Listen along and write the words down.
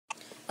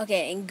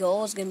Okay, and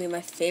goal is gonna be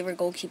my favorite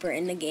goalkeeper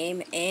in the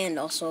game, and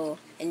also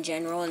in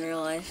general in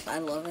real life. I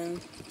love him.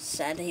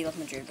 Sad that he left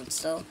Madrid, but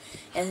still,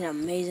 he has an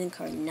amazing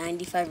card.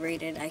 95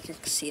 rated,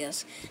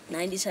 ICS,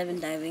 97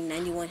 diving,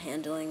 91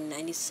 handling,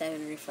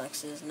 97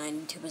 reflexes,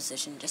 92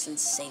 position. Just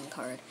insane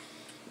card,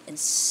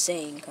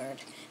 insane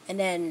card. And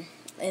then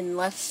in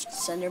left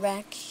center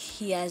back,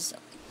 he has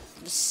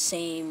the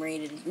same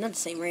rated, not the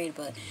same rated,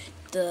 but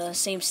the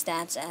same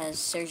stats as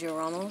Sergio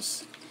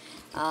Ramos.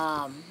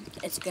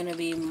 It's gonna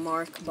be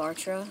Mark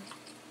Bartra.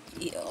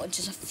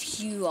 Just a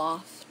few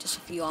off.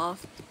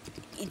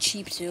 It's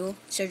cheap too.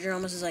 Sergio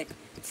Ramos is like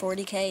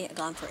 40K. I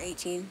got him for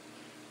 18.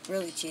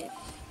 Really cheap.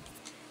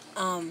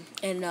 And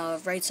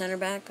right center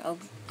back, one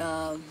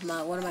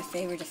of my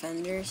favorite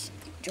defenders,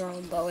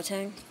 Jerome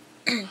Boateng.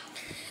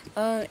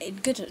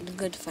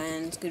 Good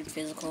defense, good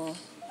physical,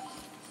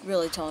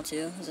 really tall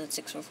too. He's at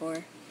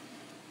 6'4".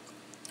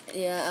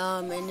 Yeah.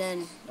 And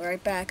then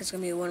right back is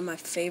gonna be one of my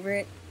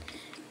favorite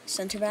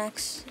center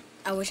backs.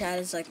 I wish I had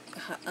his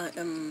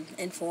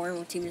in form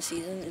with team of the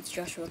season. It's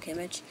Joshua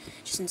Kimmich.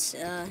 Just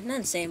not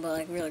insane, but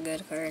like really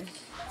good card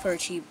for a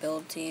cheap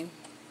build team.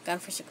 Got him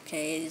for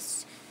 6K.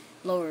 It's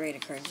lower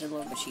rated cards, a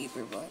little bit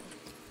cheaper, but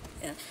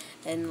yeah.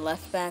 And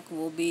left back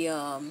will be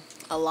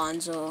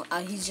Alonso.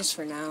 He's just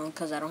for now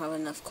because I don't have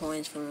enough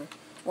coins for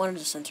one of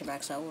the center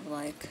backs I would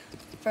like.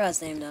 Forgot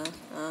his name though.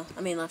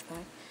 Left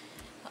back.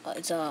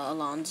 It's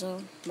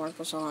Alonso,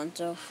 Marcos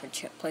Alonso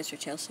plays for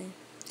Chelsea.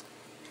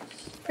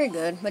 Pretty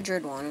good.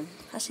 Madrid want him.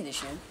 I see the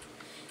shit.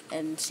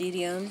 And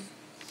CDM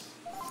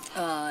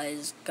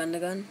is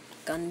Gundogan.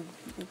 I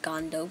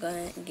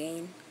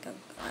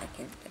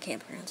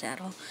can't pronounce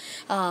that at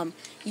all. I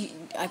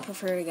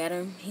prefer to get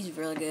him. He's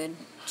really good.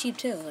 Cheap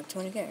too, like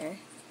 20K, right?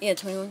 Yeah,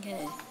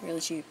 21K.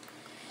 Really cheap.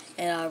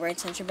 And right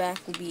center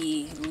back will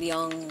be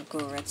Leon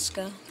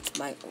Goretzka.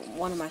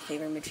 One of my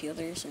favorite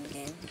midfielders in the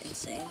game.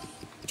 Insane.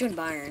 Joined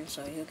Bayern,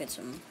 so he'll get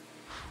some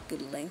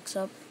good links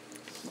up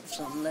with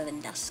some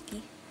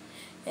Lewandowski.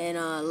 And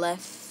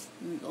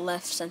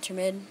left center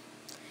mid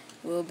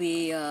will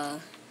be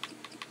my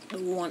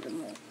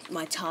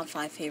top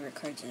 5 favorite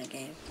cards in the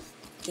game.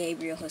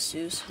 Gabriel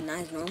Jesus, not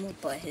his normal,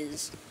 but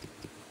his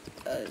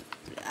I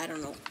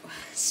don't know. I'm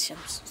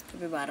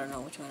stupid, but I don't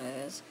know which one it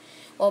is.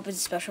 Well, it's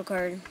a special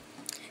card.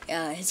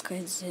 His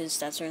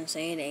stats are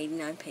insane.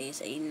 89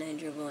 pace, 89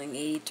 dribbling,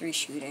 83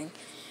 shooting,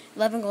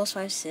 11 goals,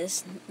 5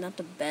 assists. Not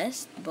the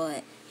best,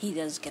 but he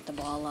does get the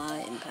ball a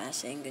lot and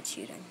passing, good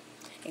shooting.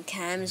 And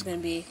Cam is gonna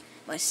be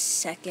my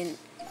second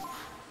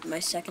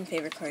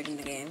favorite card in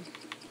the game,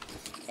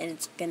 and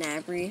it's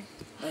GNABRY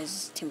by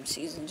his team of the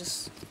season.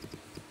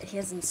 He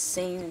has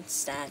insane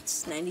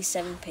stats: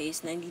 97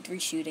 pace, 93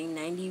 shooting,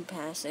 90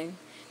 passing,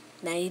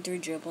 93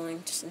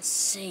 dribbling. Just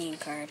insane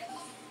card.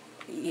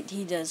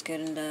 He does good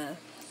in the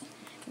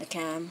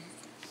Cam.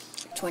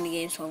 20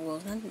 games, 12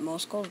 goals. Not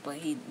most goals, but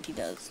he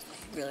does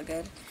really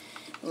good.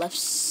 Left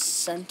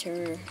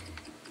striker.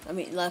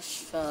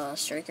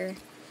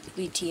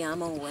 Be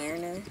Tiamo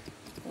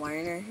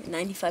Werner,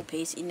 95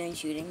 pace, 89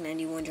 shooting,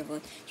 91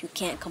 dribbling. You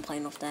can't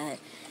complain with that.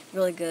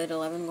 Really good.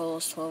 11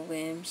 goals, 12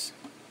 games.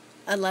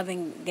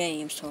 11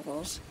 games, 12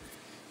 goals.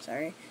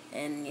 Sorry.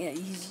 And yeah,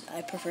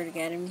 I prefer to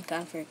get him.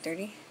 Got him for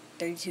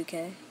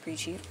 32K. Pretty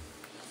cheap.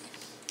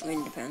 I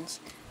mean, it depends.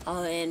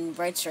 And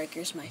right striker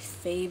is my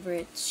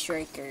favorite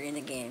striker in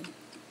the game.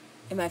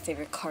 And my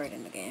favorite card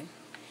in the game.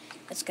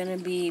 It's gonna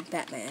be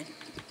Batman,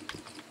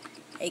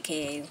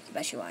 aka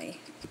BATSHUAYI.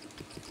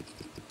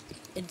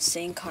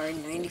 Insane card,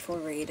 94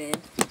 rated.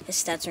 His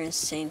stats are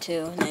insane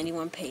too.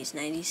 91 pace,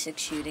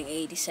 96 shooting,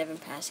 87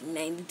 passing,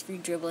 93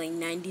 dribbling,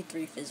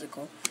 93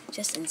 physical.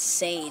 Just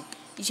insane.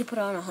 You should put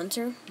on a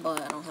Hunter,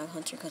 but I don't have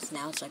Hunter because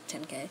now it's like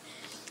 10K.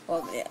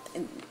 Well, yeah.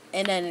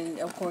 And then,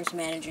 of course,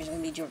 manager is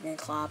going to be Jurgen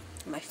Klopp,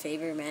 my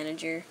favorite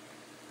manager.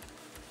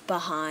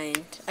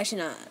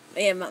 Actually not.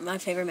 Yeah, my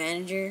favorite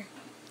manager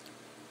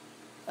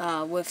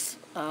with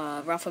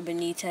Rafa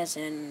Benitez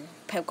and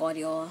Pep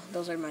Guardiola.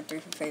 Those are my 3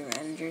 favorite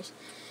managers.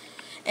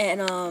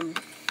 And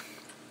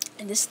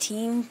this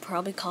team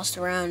probably cost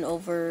around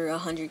over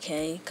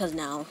 100K, because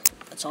now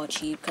it's all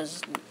cheap,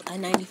 because a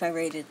 95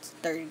 rated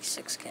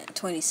 26K.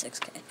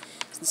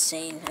 It's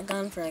insane. I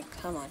got them for like,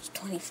 how much?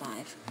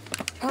 25.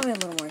 Probably a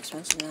little more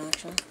expensive now,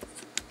 actually.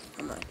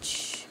 How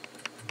much?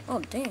 Oh,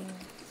 dang.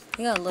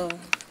 You got a little.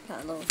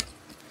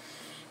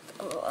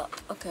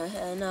 Okay,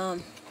 and,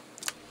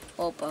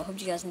 well, I hope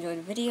you guys enjoyed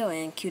the video,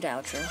 and cue the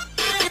outro.